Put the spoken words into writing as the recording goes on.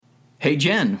Hey,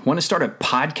 Jen, want to start a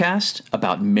podcast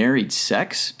about married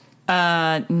sex?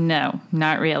 No,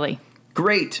 not really.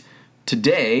 Great.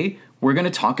 Today, we're going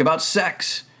to talk about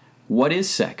sex. What is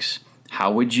sex?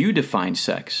 How would you define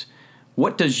sex?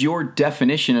 What does your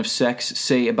definition of sex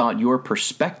say about your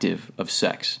perspective of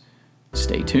sex?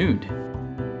 Stay tuned.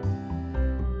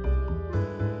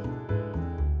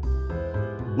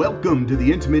 Welcome to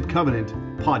the Intimate Covenant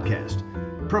podcast,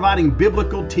 providing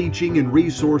biblical teaching and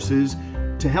resources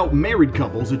to help married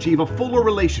couples achieve a fuller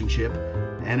relationship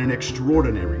and an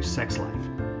extraordinary sex life.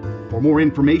 For more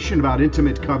information about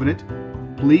Intimate Covenant,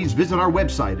 please visit our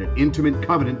website at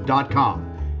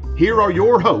intimatecovenant.com. Here are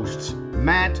your hosts,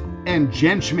 Matt and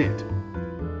Jen Schmidt.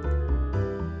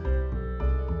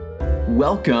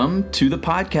 Welcome to the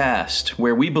podcast,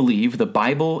 where we believe the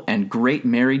Bible and great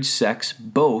marriage sex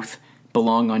both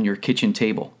belong on your kitchen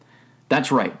table.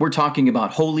 That's right, we're talking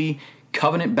about holy,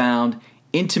 covenant-bound,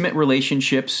 intimate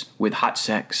relationships with hot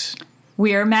sex.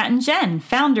 We are Matt and Jen,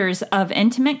 founders of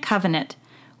Intimate Covenant.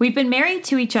 We've been married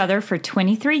to each other for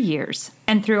 23 years,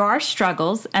 and through our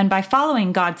struggles and by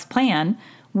following God's plan,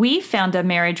 we found a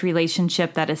marriage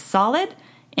relationship that is solid,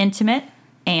 intimate,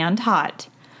 and hot.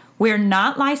 We're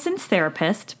not licensed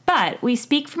therapists, but we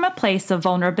speak from a place of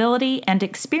vulnerability and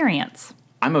experience.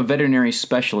 I'm a veterinary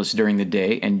specialist during the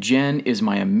day, and Jen is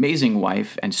my amazing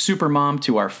wife and supermom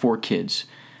to our 4 kids.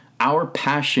 Our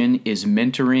passion is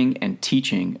mentoring and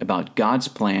teaching about God's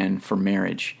plan for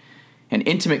marriage. And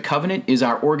Intimate Covenant is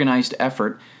our organized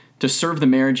effort to serve the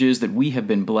marriages that we have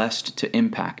been blessed to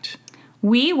impact.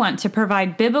 We want to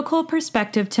provide biblical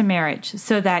perspective to marriage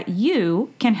so that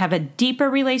you can have a deeper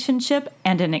relationship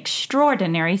and an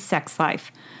extraordinary sex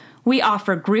life. We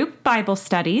offer group Bible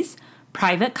studies,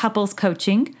 private couples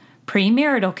coaching,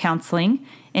 premarital counseling,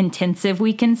 intensive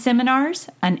weekend seminars,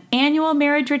 an annual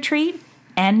marriage retreat,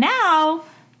 and now,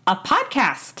 a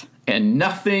podcast. And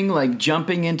nothing like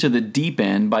jumping into the deep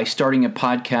end by starting a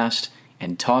podcast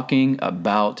and talking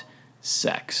about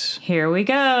sex. Here we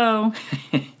go.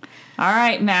 All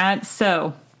right, Matt.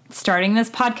 So, starting this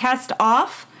podcast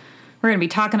off, we're going to be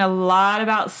talking a lot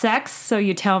about sex, so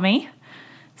you tell me.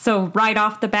 So, right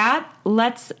off the bat,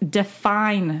 let's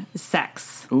define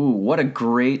sex. Ooh, what a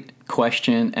great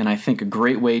question, and I think a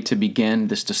great way to begin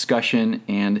this discussion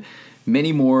and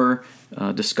many more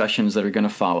discussions that are going to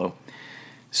follow.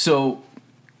 So,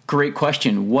 great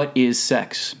question. What is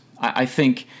sex? I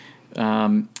think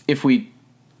if we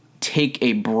take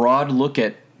a broad look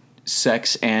at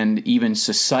sex and even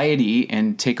society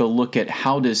and take a look at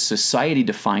how does society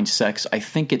define sex, I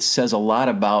think it says a lot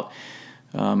about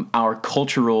our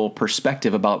cultural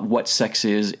perspective about what sex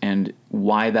is and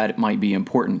why that might be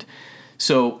important.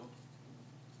 So,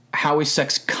 how is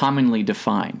sex commonly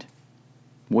defined?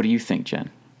 What do you think, Jen?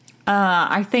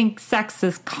 I think sex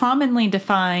is commonly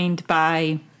defined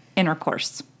by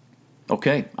intercourse.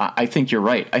 Okay, I think you're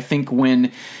right. I think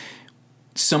when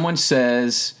someone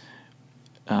says,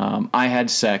 I had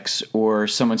sex, or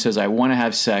someone says, I want to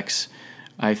have sex,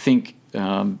 I think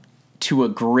to a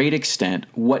great extent,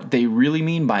 what they really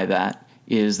mean by that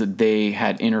is that they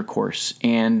had intercourse,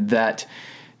 and that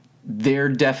their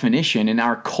definition and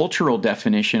our cultural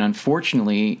definition,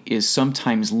 unfortunately, is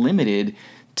sometimes limited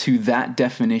to that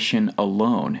definition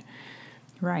alone.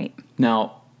 Right.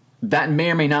 Now, that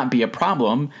may or may not be a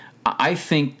problem. I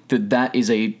think that that is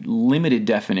a limited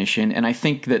definition, and I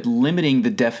think that limiting the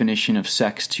definition of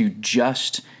sex to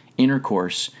just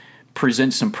intercourse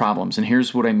presents some problems, and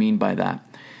here's what I mean by that.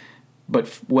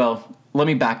 But, well, let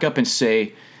me back up and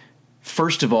say,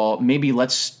 first of all, maybe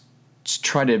let's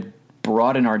try to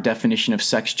broaden our definition of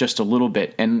sex just a little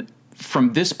bit. And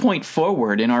from this point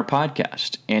forward in our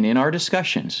podcast and in our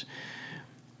discussions,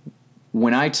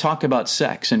 when I talk about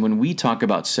sex and when we talk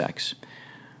about sex,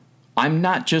 I'm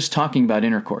not just talking about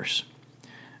intercourse.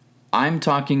 I'm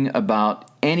talking about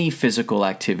any physical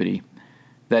activity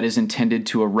that is intended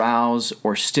to arouse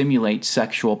or stimulate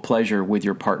sexual pleasure with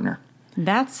your partner.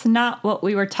 That's not what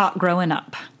we were taught growing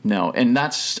up. No, and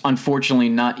that's unfortunately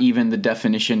not even the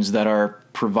definitions that are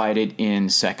provided in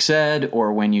sex ed,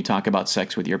 or when you talk about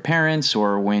sex with your parents,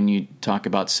 or when you talk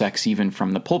about sex even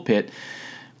from the pulpit.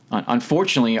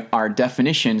 Unfortunately, our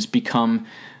definitions become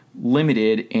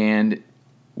limited and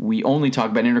we only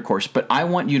talk about intercourse. But I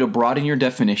want you to broaden your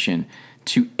definition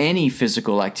to any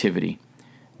physical activity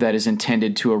that is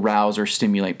intended to arouse or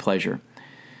stimulate pleasure.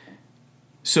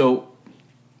 So,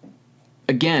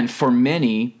 again, for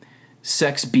many,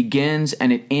 sex begins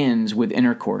and it ends with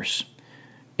intercourse.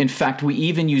 In fact, we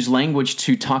even use language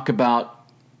to talk about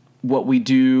what we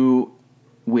do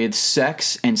with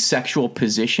sex and sexual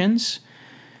positions.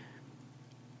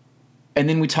 And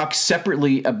then we talk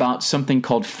separately about something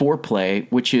called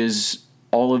foreplay, which is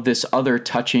all of this other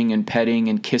touching and petting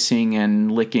and kissing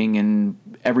and licking and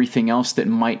everything else that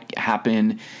might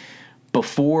happen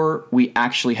before we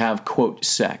actually have, quote,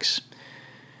 sex.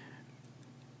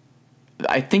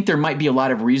 I think there might be a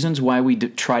lot of reasons why we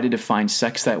try to define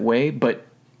sex that way, but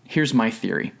here's my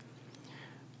theory.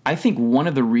 I think one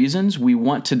of the reasons we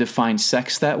want to define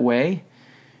sex that way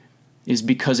is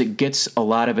because it gets a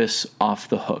lot of us off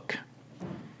the hook.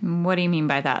 What do you mean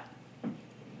by that?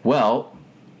 Well,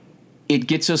 it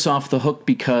gets us off the hook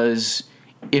because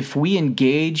if we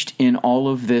engaged in all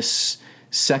of this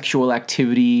sexual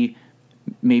activity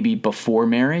maybe before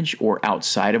marriage or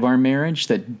outside of our marriage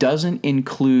that doesn't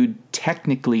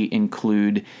technically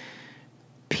include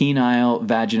penile,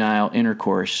 vaginal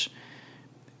intercourse,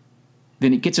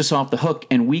 then it gets us off the hook,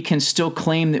 and we can still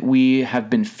claim that we have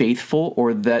been faithful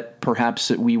or that perhaps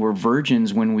that we were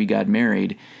virgins when we got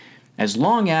married, as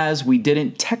long as we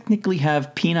didn't technically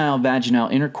have penile, vaginal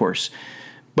intercourse.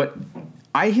 But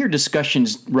I hear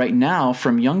discussions right now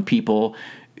from young people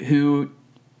who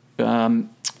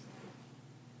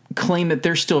claim that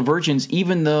they're still virgins,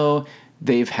 even though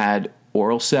they've had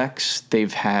oral sex,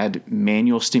 they've had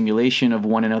manual stimulation of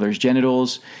one another's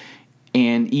genitals,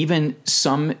 and even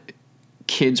some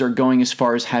kids are going as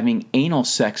far as having anal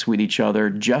sex with each other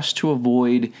just to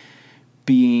avoid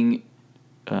being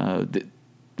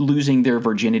losing their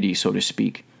virginity, so to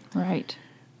speak. Right.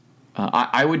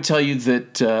 I would tell you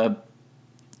that,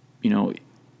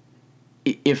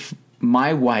 if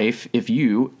my wife, if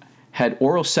you had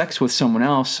oral sex with someone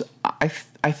else,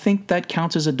 I think that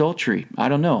counts as adultery. I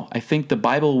don't know. I think the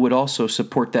Bible would also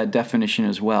support that definition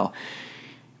as well.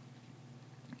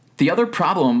 The other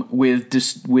problem with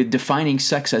defining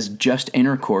sex as just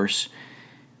intercourse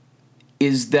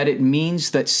is that it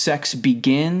means that sex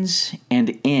begins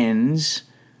and ends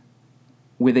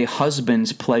with a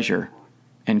husband's pleasure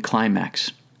and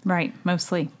climax. Right,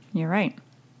 mostly. You're right.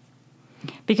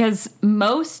 Because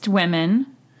most women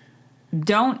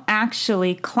don't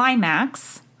actually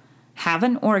climax, have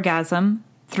an orgasm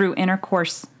through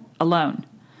intercourse alone.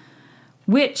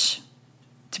 Which,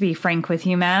 to be frank with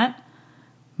you, Matt,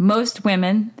 most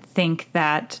women think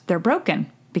that they're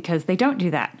broken because they don't do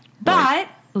that. But,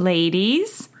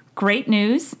 ladies, great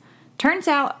news. Turns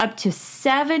out up to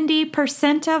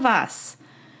 70% of us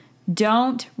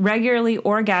don't regularly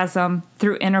orgasm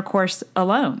through intercourse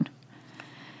alone.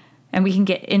 And we can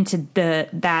get into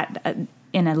that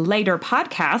in a later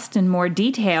podcast in more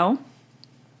detail.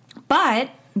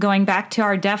 But going back to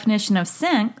our definition of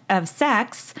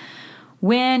sex,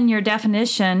 when your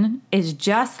definition is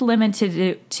just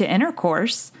limited to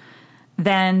intercourse,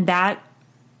 then that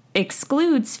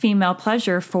excludes female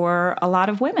pleasure for a lot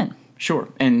of women. Sure.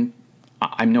 And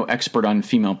I'm no expert on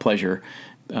female pleasure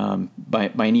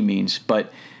by any means,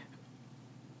 but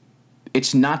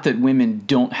it's not that women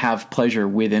don't have pleasure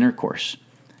with intercourse.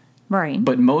 Right.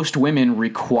 But most women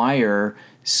require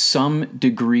some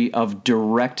degree of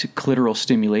direct clitoral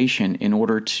stimulation in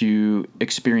order to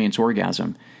experience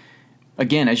orgasm.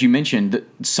 Again, as you mentioned,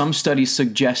 some studies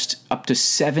suggest up to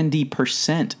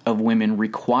 70% of women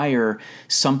require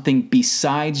something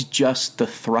besides just the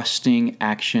thrusting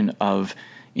action of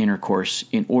intercourse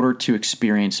in order to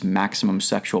experience maximum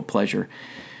sexual pleasure.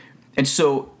 And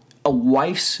so a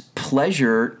wife's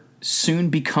pleasure soon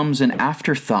becomes an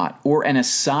afterthought or an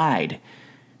aside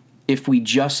if we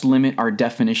just limit our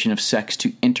definition of sex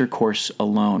to intercourse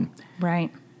alone.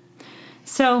 Right.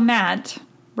 So, Matt,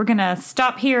 we're going to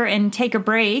stop here and take a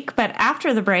break, but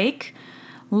after the break,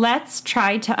 let's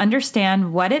try to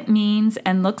understand what it means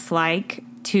and looks like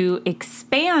to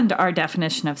expand our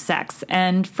definition of sex.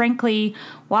 And frankly,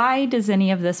 why does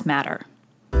any of this matter?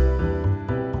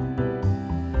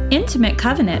 Intimate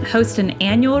Covenant hosts an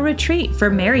annual retreat for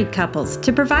married couples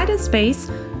to provide a space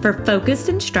for focused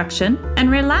instruction and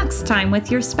relaxed time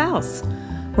with your spouse.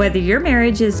 Whether your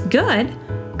marriage is good,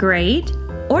 great,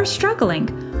 or struggling,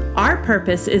 our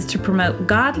purpose is to promote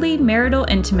godly marital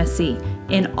intimacy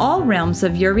in all realms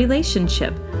of your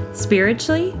relationship,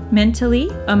 spiritually, mentally,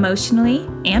 emotionally,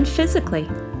 and physically.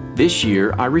 This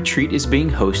year, our retreat is being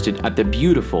hosted at the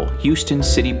beautiful Houston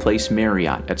City Place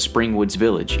Marriott at Springwoods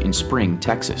Village in Spring,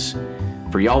 Texas.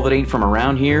 For y'all that ain't from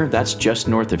around here, that's just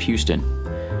north of Houston.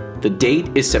 The date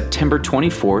is September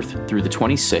 24th through the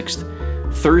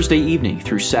 26th, Thursday evening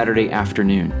through Saturday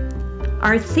afternoon.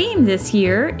 Our theme this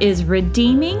year is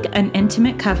Redeeming an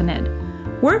Intimate Covenant.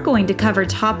 We're going to cover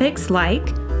topics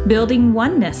like building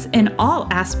oneness in all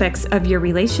aspects of your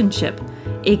relationship,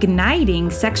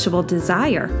 igniting sexual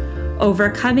desire,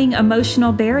 overcoming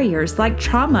emotional barriers like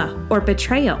trauma or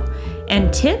betrayal,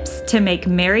 and tips to make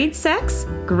married sex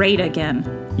great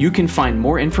again. You can find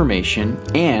more information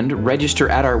and register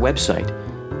at our website,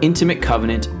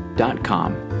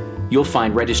 intimatecovenant.com. You'll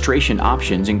find registration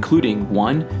options including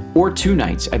 1 or 2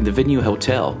 nights at the Venue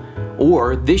Hotel,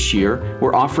 or this year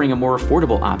we're offering a more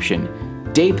affordable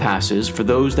option, day passes for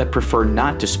those that prefer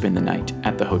not to spend the night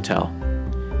at the hotel.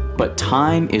 But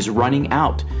time is running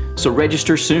out, so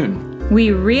register soon.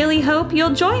 We really hope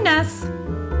you'll join us.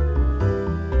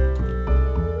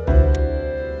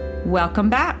 Welcome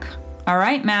back. All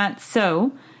right, Matt.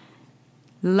 So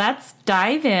let's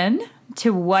dive in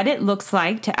to what it looks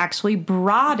like to actually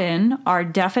broaden our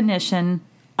definition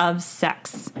of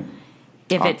sex.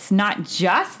 If it's not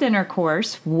just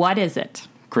intercourse, what is it?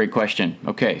 Great question.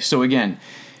 Okay, so again,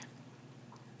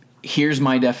 here's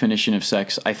my definition of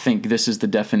sex. I think this is the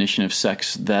definition of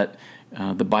sex that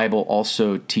the Bible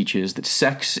also teaches, that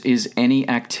sex is any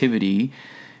activity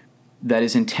that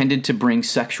is intended to bring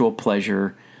sexual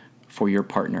pleasure for your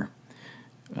partner.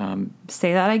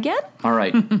 Say that again? All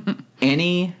right.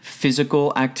 Any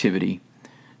physical activity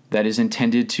that is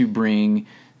intended to bring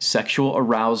sexual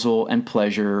arousal and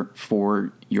pleasure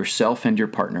for yourself and your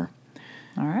partner.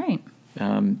 All right.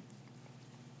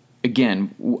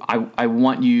 Again, I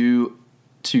want you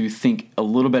to think a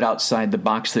little bit outside the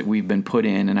box that we've been put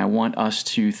in, and I want us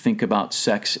to think about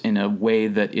sex in a way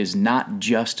that is not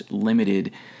just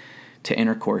limited to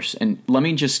intercourse. And let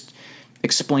me just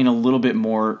explain a little bit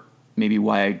more maybe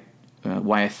why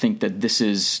I think that this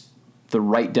is the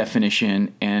right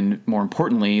definition, and more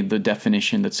importantly, the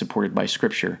definition that's supported by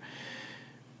Scripture.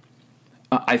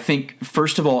 I think,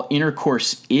 first of all,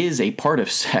 intercourse is a part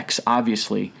of sex,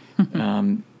 obviously.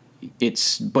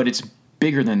 It's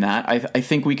bigger than that. I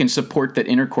think we can support that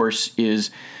intercourse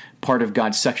is part of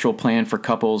God's sexual plan for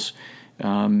couples,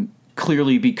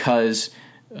 clearly because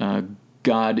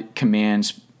God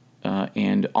commands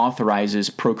and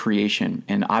authorizes procreation.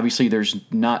 And obviously there's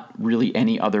not really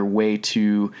any other way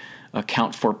to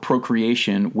account for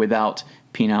procreation without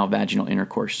penile vaginal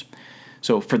intercourse.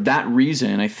 So for that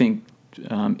reason, I think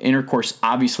intercourse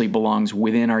obviously belongs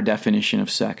within our definition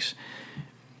of sex.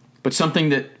 But something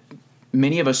that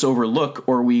many of us overlook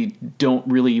or we don't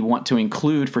really want to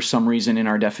include for some reason in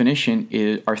our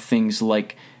definition are things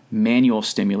like manual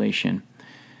stimulation.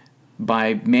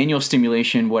 By manual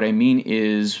stimulation, what I mean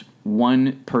is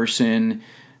one person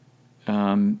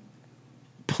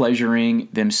pleasuring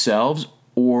themselves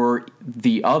or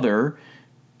the other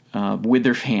with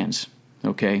their hands.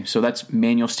 Okay, so that's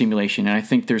manual stimulation, and I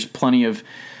think there's plenty of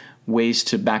ways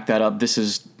to back that up. This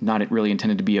is not really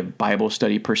intended to be a Bible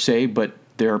study per se, but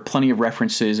there are plenty of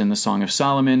references in the Song of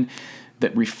Solomon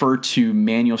that refer to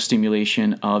manual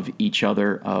stimulation of each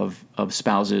other, of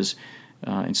spouses,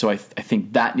 and so I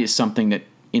think that is something that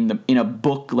in a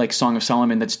book like Song of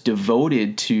Solomon that's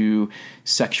devoted to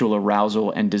sexual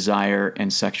arousal and desire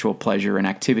and sexual pleasure and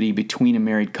activity between a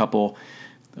married couple,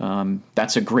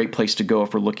 that's a great place to go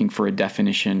if we're looking for a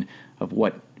definition of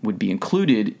what would be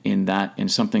included in that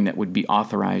and something that would be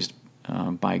authorized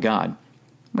by God.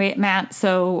 Wait, Matt,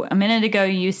 so a minute ago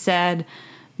you said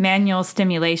manual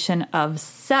stimulation of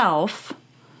self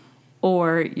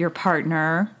or your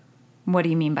partner. What do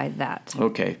you mean by that?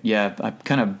 Okay, yeah, I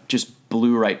kind of just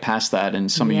blew right past that,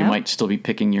 and some of you might still be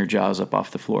picking your jaws up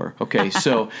off the floor. Okay,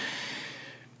 so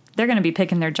they're going to be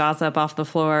picking their jaws up off the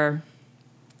floor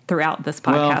throughout this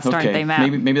podcast, aren't they, Matt?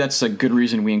 Maybe that's a good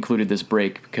reason we included this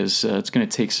break, because it's going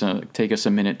to take us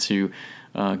a minute to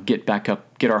get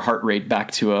our heart rate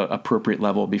back to an appropriate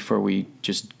level before we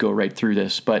just go right through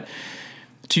this. But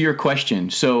to your question,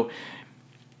 so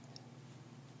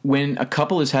when a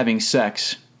couple is having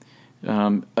sex,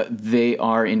 they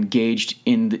are engaged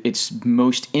in its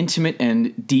most intimate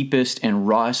and deepest and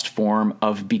rawest form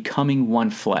of becoming one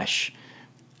flesh,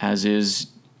 as is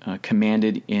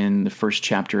commanded in the first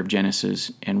chapter of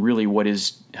Genesis. And really what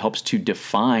helps to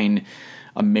define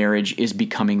a marriage is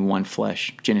becoming one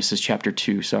flesh. Genesis chapter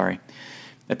 2, sorry.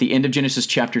 At the end of Genesis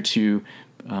chapter 2,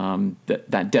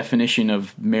 that definition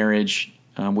of marriage,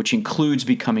 which includes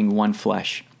becoming one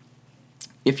flesh.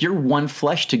 If you're one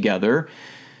flesh together,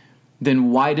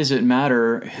 then why does it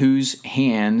matter whose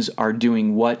hands are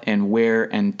doing what and where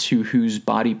and to whose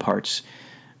body parts?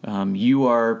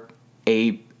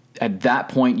 At that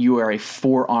point, you are a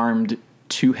four-armed,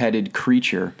 two-headed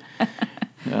creature,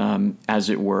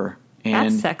 as it were. And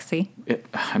that's sexy.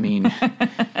 Depending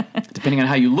on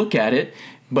how you look at it,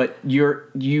 but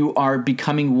you are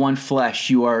becoming one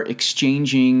flesh. You are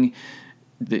exchanging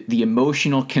the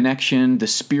emotional connection, the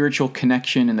spiritual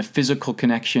connection, and the physical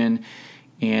connection,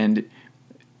 and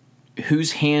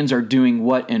whose hands are doing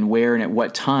what and where and at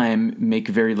what time make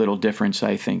very little difference,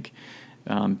 I think.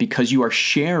 because you are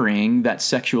sharing that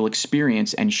sexual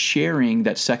experience and sharing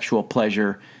that sexual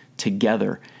pleasure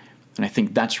together. And I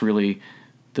think that's really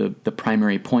the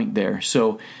primary point there.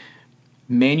 So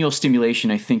manual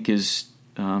stimulation, I think, is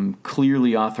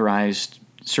clearly authorized,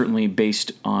 certainly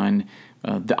based on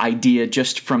the idea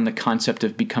just from the concept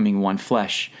of becoming one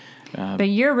flesh. But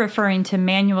you're referring to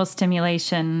manual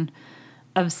stimulation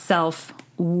of self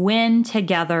when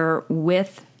together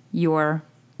with your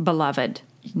beloved,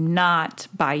 not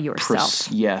by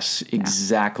yourself. Yes,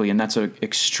 exactly. And that's an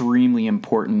extremely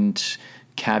important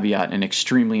caveat, an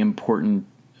extremely important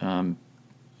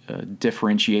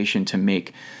differentiation to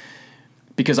make.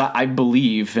 Because I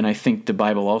believe, and I think the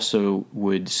Bible also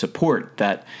would support,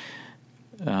 that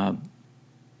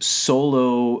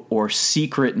solo or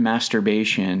secret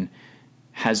masturbation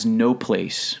has no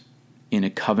place in a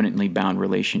covenantly bound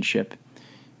relationship.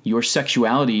 Your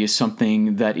sexuality is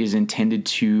something that is intended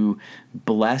to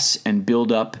bless and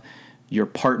build up your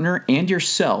partner and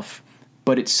yourself,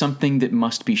 but it's something that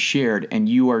must be shared, and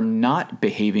you are not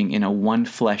behaving in a one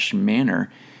flesh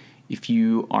manner if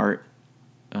you are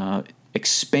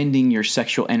expending your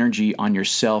sexual energy on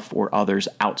yourself or others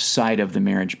outside of the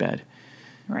marriage bed.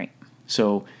 Right.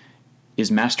 So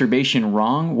is masturbation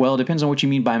wrong? Well, it depends on what you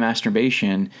mean by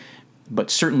masturbation, but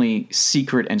certainly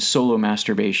secret and solo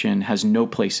masturbation has no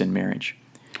place in marriage.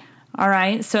 All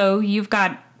right. So you've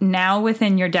got now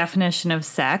within your definition of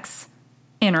sex,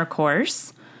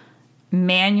 intercourse,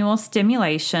 manual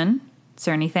stimulation. Is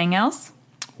there anything else?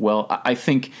 Well, I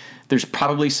think there's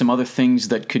probably some other things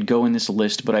that could go in this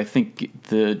list, but I think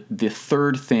the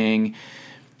third thing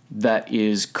that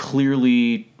is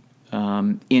clearly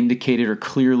indicated or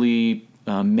clearly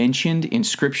mentioned in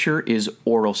Scripture is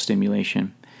oral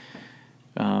stimulation.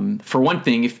 For one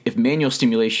thing, if manual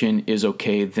stimulation is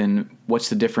okay, then what's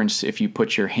the difference if you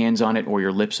put your hands on it or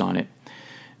your lips on it?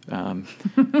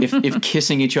 If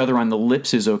kissing each other on the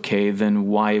lips is okay, then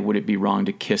why would it be wrong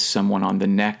to kiss someone on the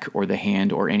neck or the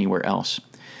hand or anywhere else?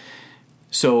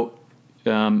 So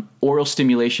oral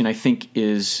stimulation, I think,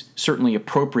 is certainly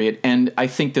appropriate, and I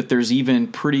think that there's even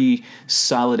pretty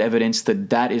solid evidence that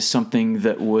that is something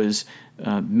that was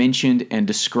mentioned and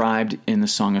described in the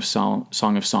Song of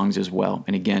Songs as well.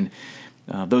 And again,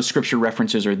 those scripture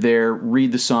references are there.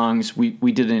 Read the songs.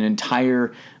 We did an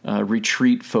entire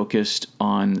retreat focused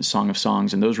on Song of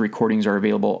Songs, and those recordings are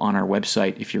available on our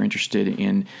website if you're interested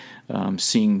in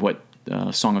seeing what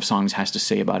Song of Songs has to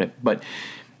say about it. But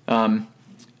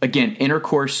again,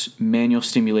 intercourse, manual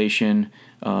stimulation,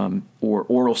 or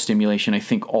oral stimulation, I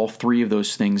think all three of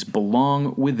those things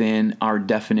belong within our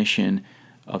definition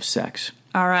of sex.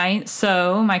 All right.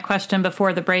 So my question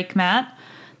before the break, Matt,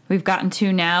 we've gotten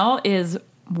to now is,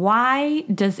 why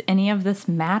does any of this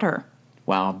matter?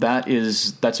 Wow,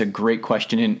 that's a great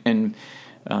question, and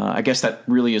I guess that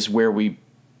really is where we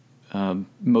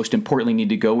most importantly need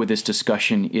to go with this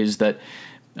discussion, is that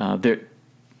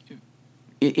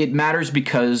it matters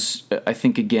because I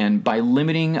think, again, by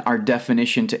limiting our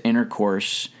definition to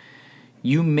intercourse,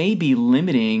 you may be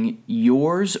limiting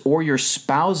yours or your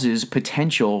spouse's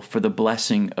potential for the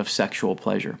blessing of sexual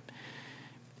pleasure.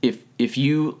 If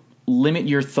you limit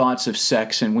your thoughts of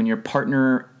sex, and when your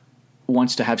partner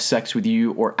wants to have sex with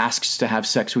you or asks to have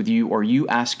sex with you, or you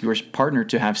ask your partner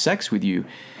to have sex with you,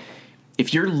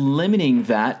 if you're limiting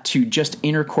that to just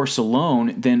intercourse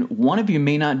alone, then one of you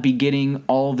may not be getting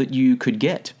all that you could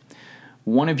get.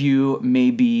 One of you may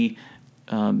be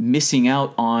missing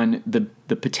out on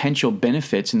the potential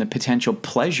benefits and the potential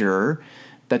pleasure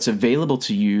that's available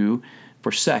to you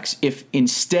for sex. If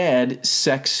instead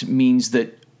sex means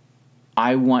that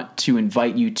I want to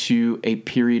invite you to a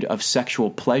period of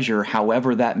sexual pleasure,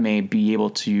 however that may be able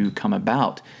to come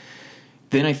about,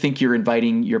 then I think you're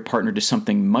inviting your partner to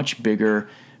something much bigger,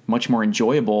 much more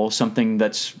enjoyable, something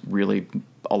that's really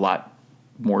a lot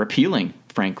more appealing,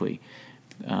 frankly.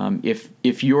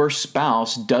 If your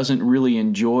spouse doesn't really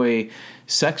enjoy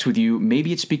sex with you,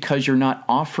 maybe it's because you're not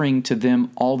offering to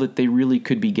them all that they really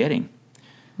could be getting.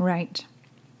 Right.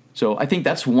 So I think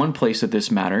that's one place that this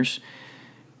matters.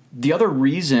 The other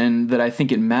reason that I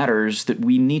think it matters that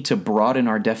we need to broaden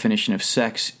our definition of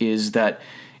sex is that,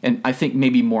 and I think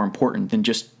maybe more important than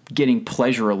just getting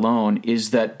pleasure alone, is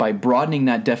that by broadening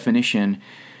that definition,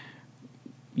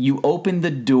 you open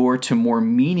the door to more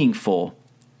meaningful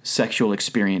sexual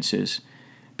experiences,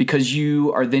 because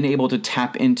you are then able to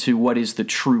tap into what is the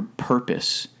true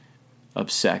purpose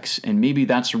of sex. And maybe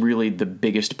that's really the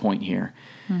biggest point here.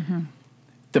 Mm-hmm.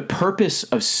 The purpose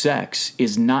of sex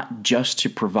is not just to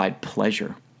provide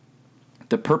pleasure.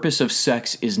 The purpose of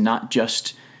sex is not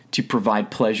just to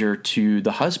provide pleasure to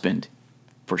the husband,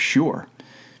 for sure.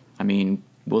 I mean,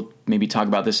 we'll maybe talk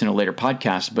about this in a later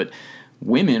podcast, but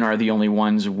women are the only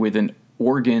ones with an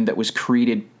organ that was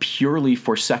created purely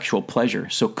for sexual pleasure.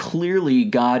 So clearly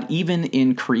God, even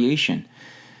in creation,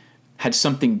 had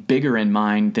something bigger in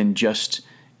mind than just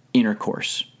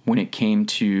intercourse when it came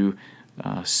to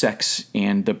sex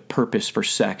and the purpose for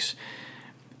sex.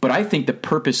 But I think the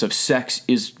purpose of sex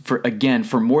is,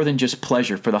 for more than just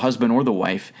pleasure for the husband or the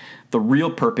wife. The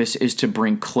real purpose is to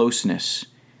bring closeness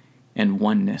and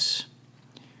oneness.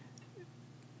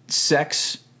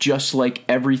 Sex, just like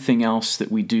everything else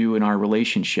that we do in our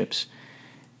relationships,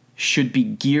 should be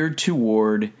geared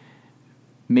toward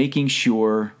making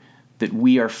sure that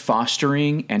we are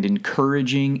fostering and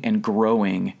encouraging and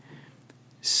growing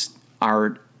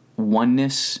our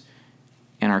oneness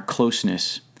and our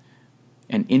closeness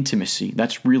and intimacy.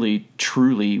 That's really,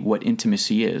 truly what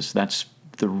intimacy is. That's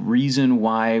the reason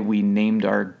why we named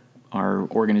our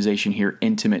organization here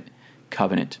Intimate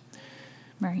Covenant.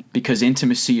 Right. Because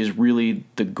intimacy is really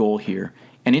the goal here.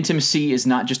 And intimacy is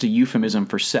not just a euphemism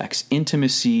for sex.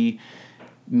 Intimacy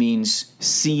means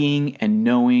seeing and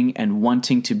knowing and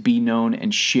wanting to be known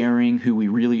and sharing who we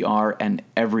really are in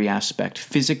every aspect.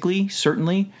 Physically,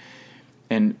 certainly.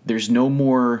 And there's no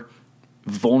more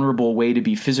vulnerable way to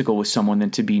be physical with someone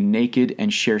than to be naked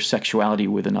and share sexuality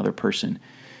with another person.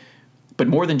 But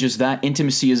more than just that,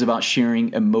 intimacy is about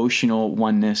sharing emotional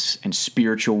oneness and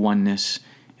spiritual oneness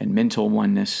and mental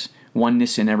oneness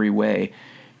in every way.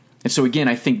 And so again,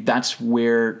 I think that's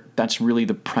really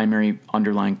the primary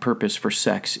underlying purpose for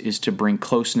sex, is to bring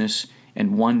closeness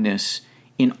and oneness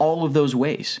in all of those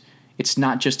ways. It's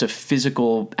not just a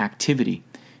physical activity.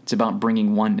 It's about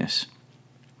bringing oneness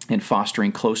and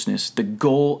fostering closeness. The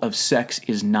goal of sex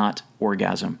is not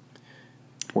orgasm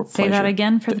or pleasure. Say that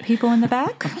again for the people in the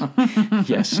back.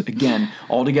 Yes, again,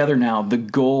 all together now, the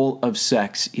goal of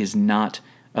sex is not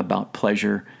about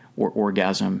pleasure or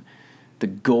orgasm. The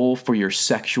goal for your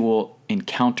sexual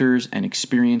encounters and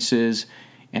experiences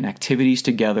and activities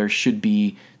together should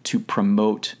be to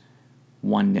promote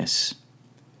oneness,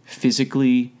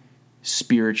 physically,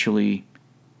 spiritually,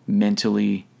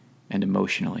 mentally, and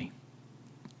emotionally.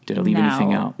 Did I leave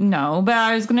anything out? No, but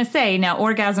I was going to say, now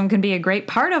orgasm can be a great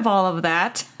part of all of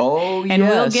that. Oh, yes. And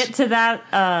we'll get to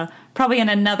that probably in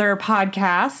another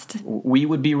podcast. We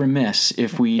would be remiss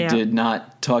if we did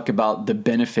not talk about the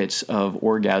benefits of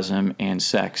orgasm and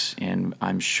sex, and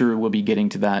I'm sure we'll be getting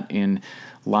to that in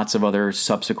lots of other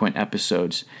subsequent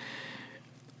episodes.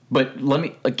 But let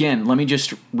me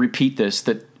just repeat this,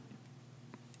 that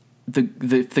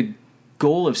the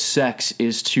goal of sex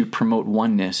is to promote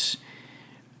oneness.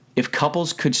 If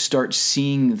couples could start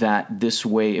seeing that this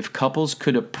way, if couples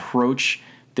could approach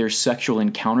their sexual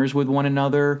encounters with one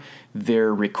another,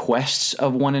 their requests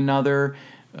of one another,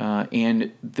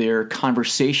 and their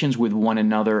conversations with one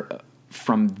another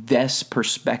from this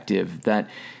perspective, that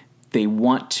they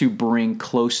want to bring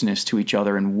closeness to each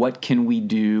other, and what can we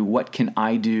do, what can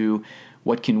I do,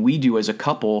 what can we do as a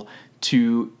couple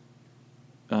to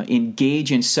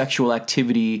engage in sexual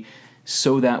activity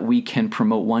so that we can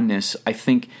promote oneness. I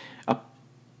think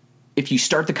if you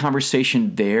start the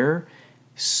conversation there,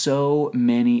 so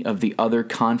many of the other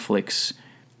conflicts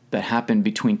that happen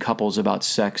between couples about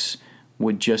sex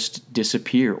would just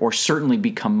disappear, or certainly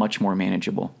become much more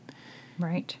manageable.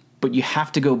 Right. But you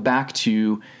have to go back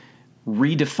to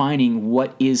redefining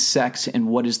what is sex and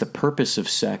what is the purpose of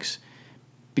sex.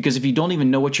 Because if you don't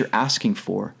even know what you're asking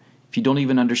for, if you don't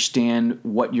even understand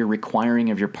what you're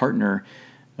requiring of your partner,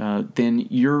 then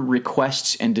your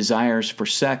requests and desires for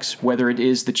sex, whether it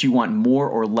is that you want more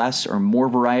or less, or more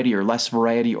variety or less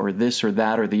variety, or this or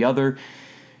that or the other,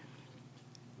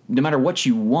 no matter what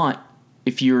you want,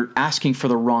 if you're asking for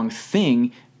the wrong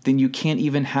thing, then you can't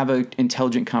even have an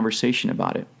intelligent conversation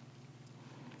about it.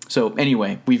 So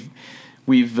anyway, we've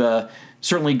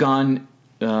certainly gone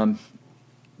to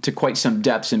quite some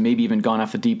depths, and maybe even gone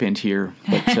off the deep end here.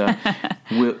 But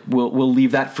we'll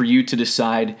leave that for you to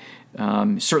decide.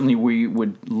 Certainly, we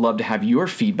would love to have your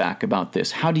feedback about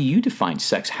this. How do you define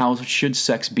sex? How should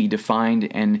sex be defined,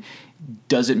 and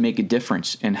does it make a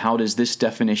difference? And how does this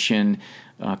definition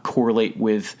correlate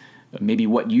with maybe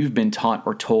what you've been taught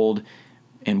or told?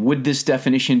 And would this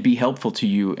definition be helpful to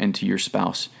you and to your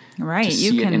spouse? Right. To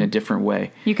see it in a different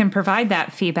way. You can provide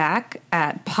that feedback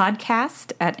at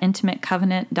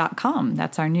podcast@intimatecovenant.com.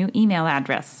 That's our new email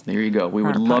address. There you go. We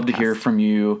would love to hear from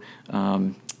you.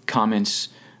 Comments,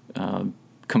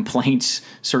 complaints,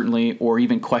 certainly, or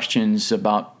even questions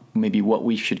about maybe what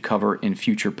we should cover in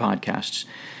future podcasts.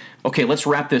 Okay, let's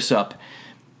wrap this up.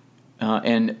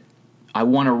 And I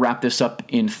want to wrap this up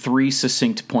in 3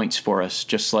 succinct points for us,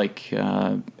 just like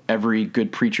every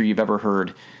good preacher you've ever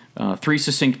heard 3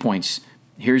 succinct points.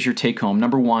 Here's your take home.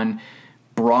 Number 1,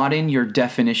 broaden your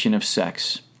definition of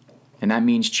sex. And that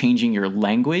means changing your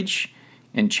language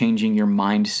and changing your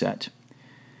mindset.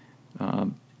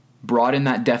 Broaden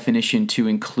that definition to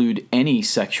include any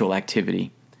sexual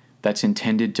activity that's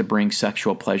intended to bring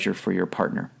sexual pleasure for your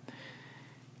partner.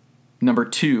 Number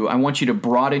 2, I want you to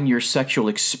broaden your sexual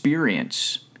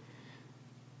experience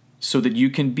so that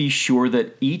you can be sure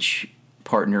that each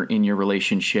partner in your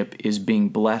relationship is being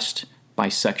blessed by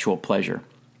sexual pleasure.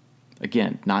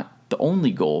 Again, not the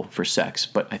only goal for sex,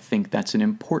 but I think that's an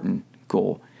important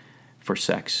goal for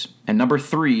sex. And number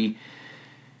 3,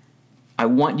 I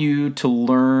want you to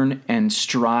learn and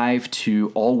strive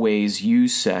to always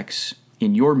use sex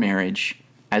in your marriage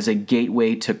as a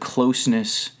gateway to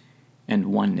closeness and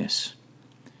oneness.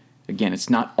 Again, it's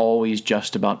not always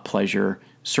just about pleasure,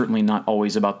 certainly not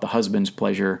always about the husband's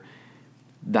pleasure.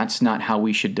 That's not how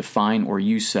we should define or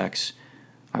use sex.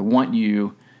 I want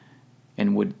you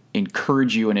and would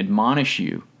encourage you and admonish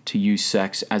you to use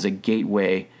sex as a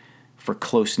gateway for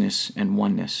closeness and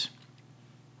oneness.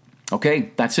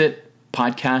 Okay, that's it.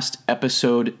 Podcast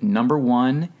episode number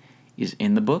 1 is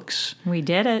in the books. We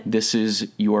did it. This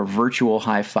is your virtual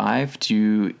high five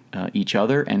to each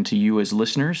other and to you as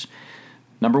listeners.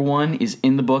 Number 1 is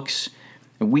in the books.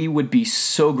 We would be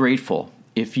so grateful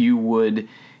if you would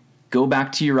go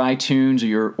back to your iTunes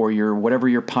or your whatever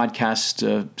your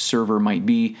podcast server might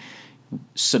be,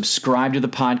 subscribe to the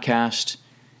podcast,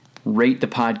 rate the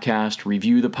podcast,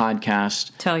 review the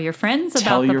podcast. Tell your friends about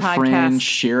Tell the your podcast. friends,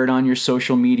 share it on your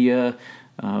social media.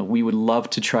 We would love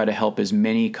to try to help as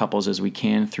many couples as we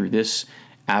can through this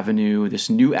avenue, this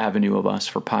new avenue of us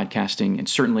for podcasting. And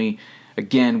certainly,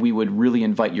 again, we would really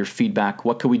invite your feedback.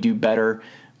 What could we do better?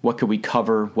 What could we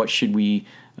cover? What did we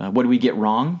get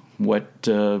wrong? What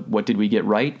did we get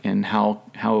right? And how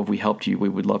have we helped you? We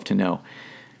would love to know.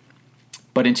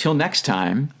 But until next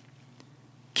time,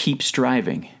 keep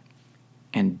striving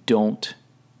and don't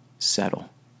settle.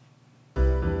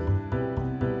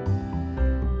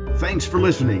 Thanks for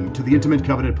listening to the Intimate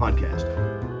Covenant Podcast.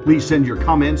 Please send your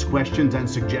comments, questions, and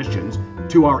suggestions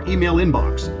to our email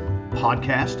inbox,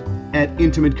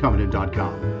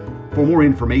 podcast@intimatecovenant.com. For more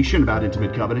information about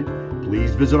Intimate Covenant,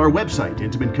 please visit our website,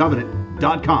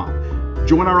 intimatecovenant.com.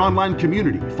 Join our online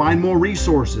community, find more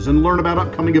resources, and learn about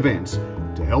upcoming events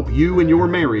to help you and your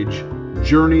marriage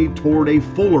journey toward a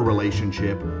fuller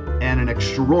relationship and an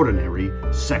extraordinary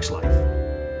sex life.